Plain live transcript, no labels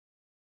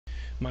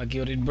My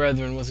gilded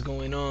brethren, what's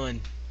going on?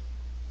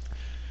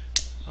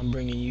 I'm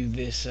bringing you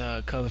this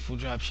colorful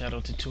drop shadow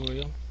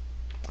tutorial.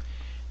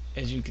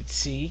 As you can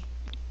see,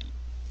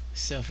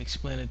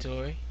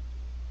 self-explanatory.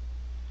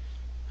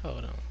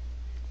 Hold on.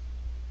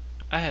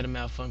 I had a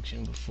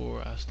malfunction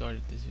before I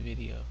started this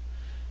video,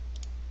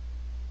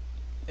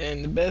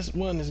 and the best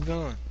one is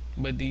gone.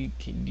 But you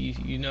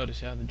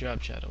notice how the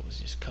drop shadow was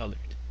just colored?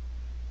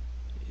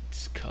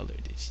 It's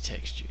colored, it's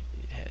textured,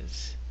 it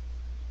has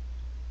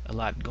a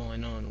lot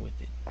going on with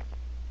it.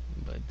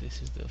 But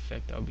this is the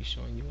effect I'll be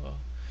showing you all.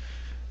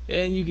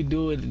 And you can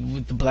do it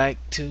with the black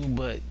too,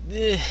 but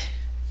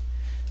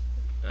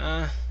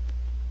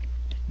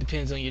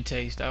depends on your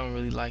taste. I don't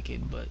really like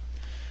it, but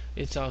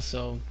it's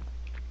also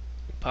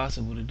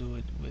possible to do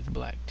it with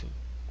black too.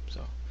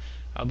 So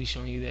I'll be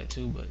showing you that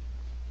too, but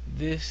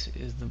this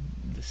is the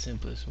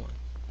simplest one,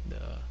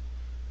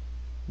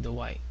 the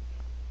white.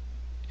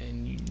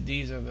 And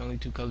these are the only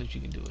two colors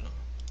you can do it on.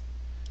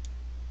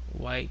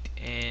 White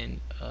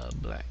and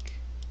black.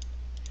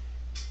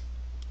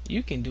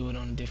 You can do it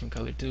on a different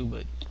color too,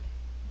 but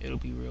it'll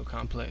be real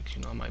complex.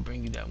 I might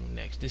bring you that one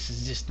next. This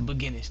is just the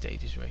beginning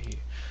stages right here.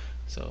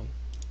 So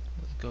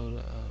let's go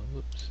to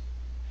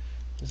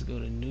let's go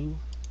to new.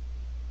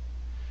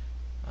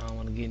 I don't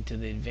want to get into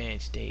the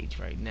advanced stage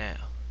right now.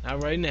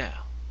 Not right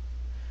now.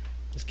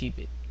 Let's keep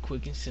it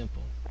quick and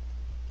simple.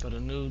 Go to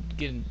new,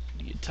 get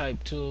your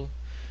type tool.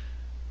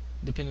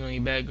 Depending on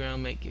your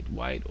background, make it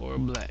white or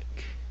black.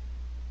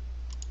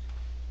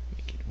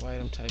 Make it white.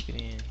 I'm typing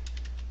in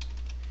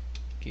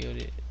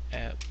Gilded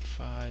App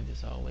 5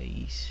 as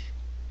always.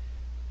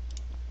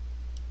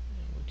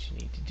 And what you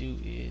need to do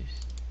is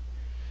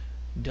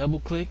double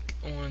click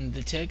on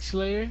the text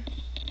layer.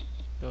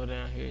 Go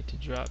down here to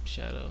drop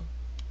shadow.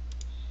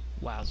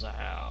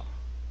 Wowzow.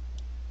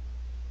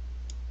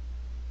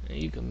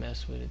 And you can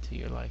mess with it to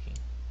your liking.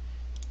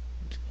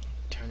 I'm just gonna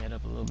turn that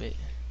up a little bit.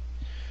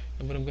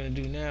 And what I'm going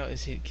to do now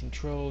is hit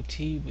Control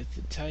T with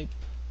the type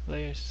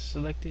layer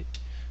selected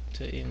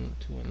to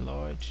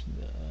enlarge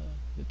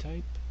the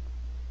type.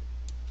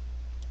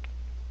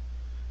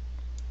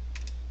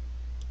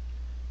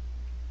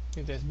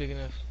 Think that's big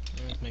enough?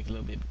 Let's make it a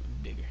little bit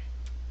bigger.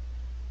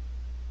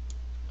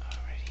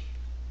 Alrighty,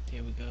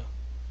 there we go.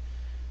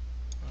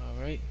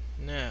 Alright,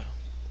 now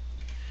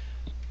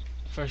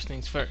first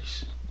things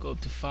first, go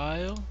to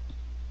File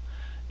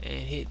and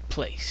hit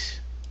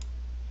Place.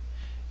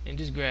 And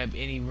just grab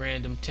any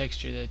random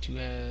texture that you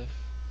have.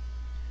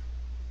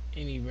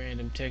 Any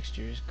random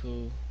texture is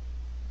cool.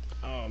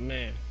 Oh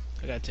man,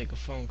 I gotta take a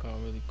phone call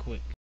really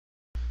quick.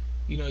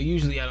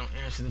 Usually I don't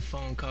answer the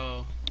phone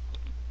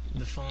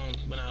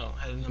when I don't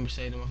have the number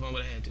saved on my phone,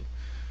 but I had to.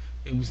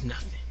 It was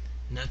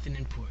nothing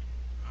important.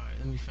 Alright,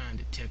 let me find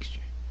the texture.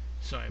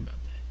 Sorry about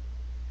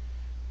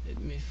that.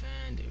 Let me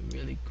find a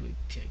really quick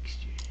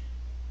texture.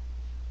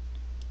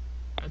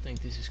 I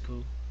think this is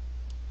cool.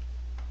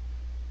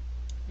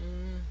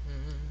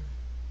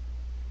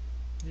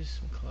 Just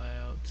some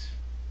clouds.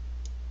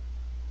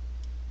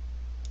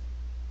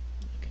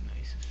 Like a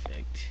nice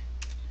effect.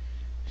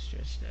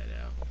 Stretch that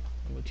out.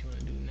 And what you want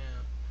to do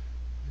now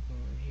is go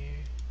in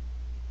here,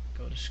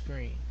 go to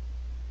screen.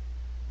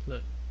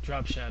 Look,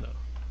 drop shadow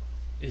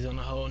is on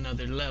a whole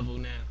nother level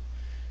now.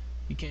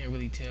 You can't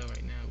really tell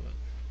right now, but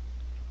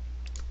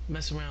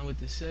mess around with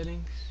the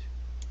settings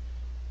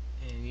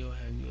and you'll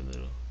have your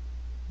little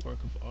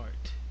work of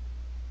art.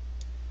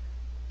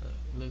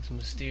 It looks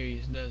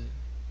mysterious,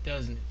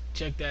 doesn't it?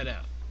 Check that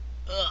out.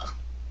 Ugh,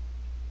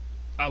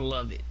 I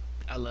love it.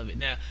 I love it.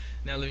 Now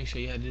let me show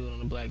you how to do it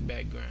on a black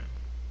background.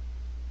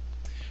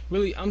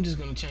 Really, I'm just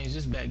gonna change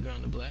this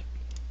background to black.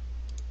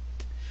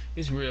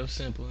 It's real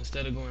simple.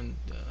 Instead of going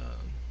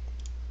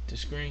to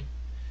screen,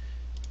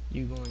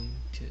 you're going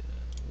to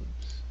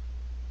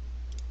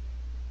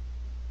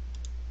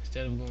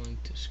instead of going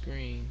to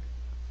screen,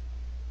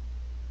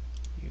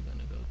 you're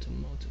gonna go to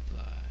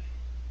multiply.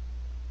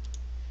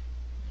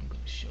 I'm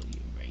going to show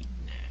you right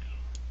now.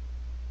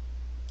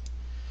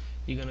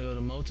 You're going to go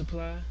to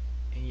multiply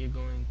and you're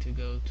going to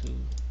go to,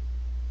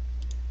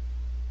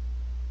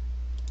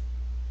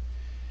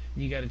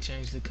 you got to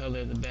change the color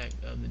of the back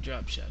of the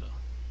drop shadow.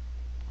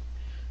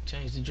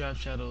 Change the drop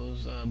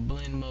shadow's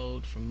blend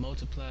mode from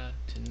multiply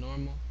to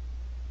normal,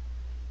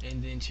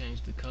 and then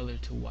change the color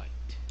to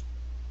white.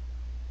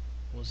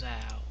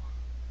 Wazow.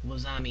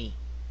 Wazami.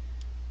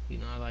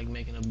 I like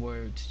making up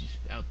words just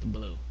out the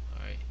blue.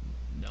 Alright,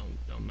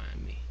 don't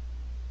mind me.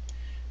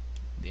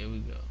 There we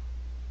go.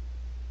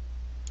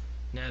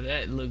 Now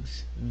that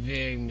looks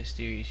very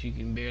mysterious. You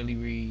can barely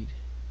read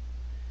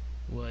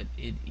what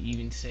it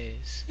even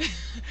says.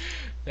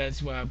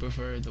 That's why I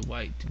prefer the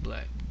white to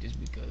black, just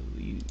because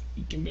you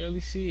can barely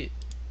see it.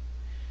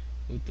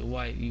 With the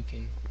white you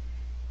can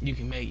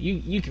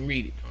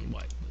read it on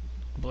white,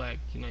 but black,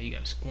 you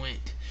gotta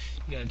squint.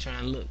 You gotta try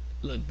and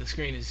look, the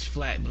screen is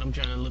flat, but I'm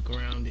trying to look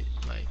around it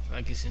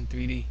like it's in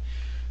 3D.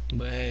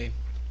 But hey,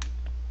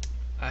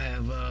 I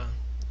have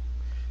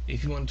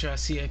if you want to try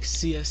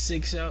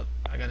CS6 out,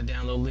 I got a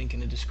download link in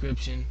the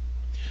description.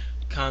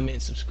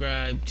 comment,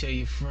 subscribe, tell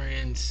your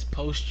friends,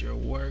 post your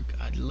work.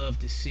 I'd love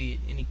to see it.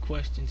 Any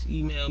questions,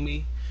 email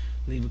me,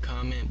 leave a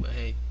comment. But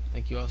hey,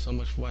 thank you all so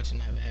much for watching.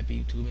 Have a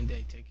happy YouTubing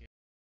day. Take care.